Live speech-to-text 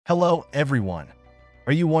Hello, everyone.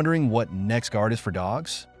 Are you wondering what NexGard is for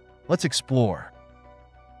dogs? Let's explore.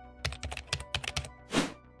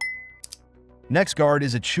 NexGard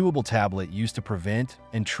is a chewable tablet used to prevent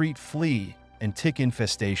and treat flea and tick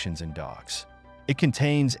infestations in dogs. It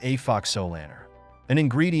contains afoxolaner, an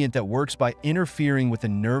ingredient that works by interfering with the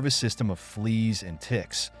nervous system of fleas and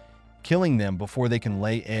ticks, killing them before they can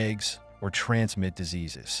lay eggs or transmit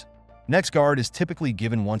diseases. NexGard is typically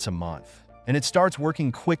given once a month, and it starts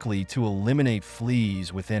working quickly to eliminate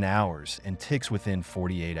fleas within hours and ticks within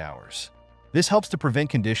 48 hours. This helps to prevent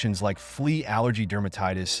conditions like flea allergy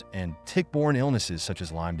dermatitis and tick-borne illnesses such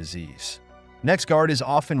as Lyme disease. NexGard is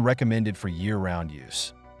often recommended for year-round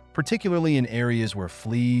use, particularly in areas where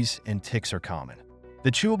fleas and ticks are common.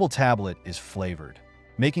 The chewable tablet is flavored,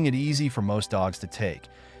 making it easy for most dogs to take,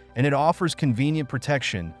 and it offers convenient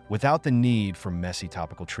protection without the need for messy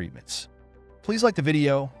topical treatments. Please like the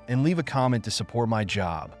video and leave a comment to support my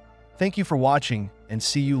job. Thank you for watching and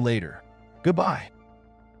see you later. Goodbye.